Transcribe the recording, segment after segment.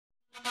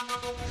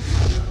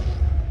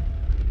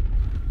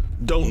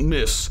Don't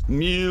miss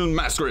Mil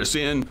Mascaras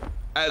in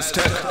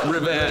AZTEC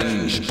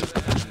Revenge.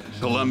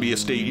 Columbia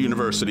State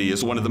University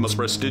is one of the most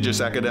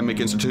prestigious academic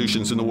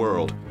institutions in the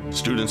world.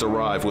 Students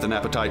arrive with an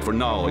appetite for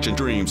knowledge and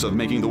dreams of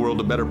making the world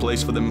a better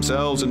place for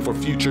themselves and for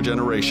future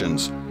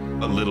generations.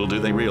 But little do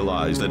they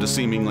realize that a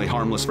seemingly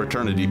harmless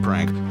fraternity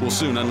prank will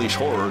soon unleash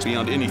horrors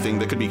beyond anything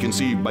that could be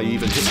conceived by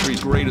even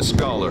history's greatest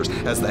scholars,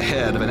 as the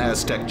head of an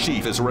Aztec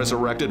chief is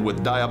resurrected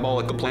with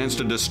diabolical plans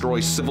to destroy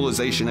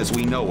civilization as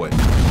we know it.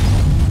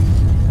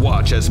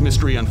 Watch as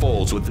mystery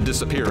unfolds with the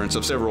disappearance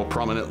of several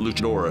prominent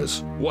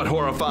luchadoras. What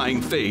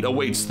horrifying fate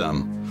awaits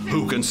them?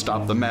 Who can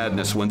stop the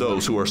madness when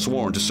those who are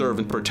sworn to serve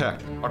and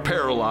protect are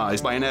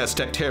paralyzed by an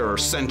Aztec terror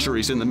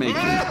centuries in the making?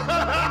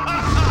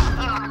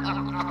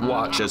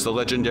 Watch as the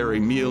legendary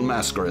Mil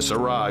Mascaras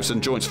arrives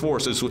and joins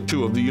forces with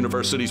two of the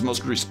university's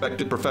most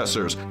respected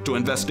professors to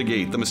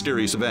investigate the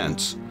mysterious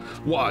events.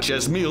 Watch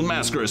as Mil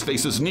Mascaras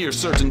faces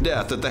near-certain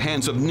death at the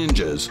hands of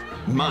ninjas,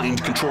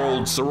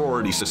 mind-controlled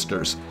sorority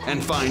sisters,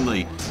 and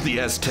finally, the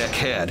Aztec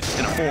head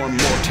in a form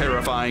more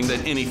terrifying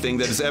than anything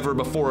that has ever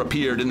before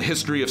appeared in the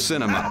history of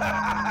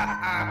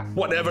cinema.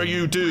 Whatever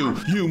you do,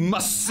 you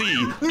must see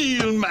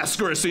Mil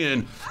Mascaras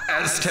in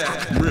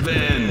AZTEC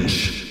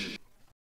Revenge.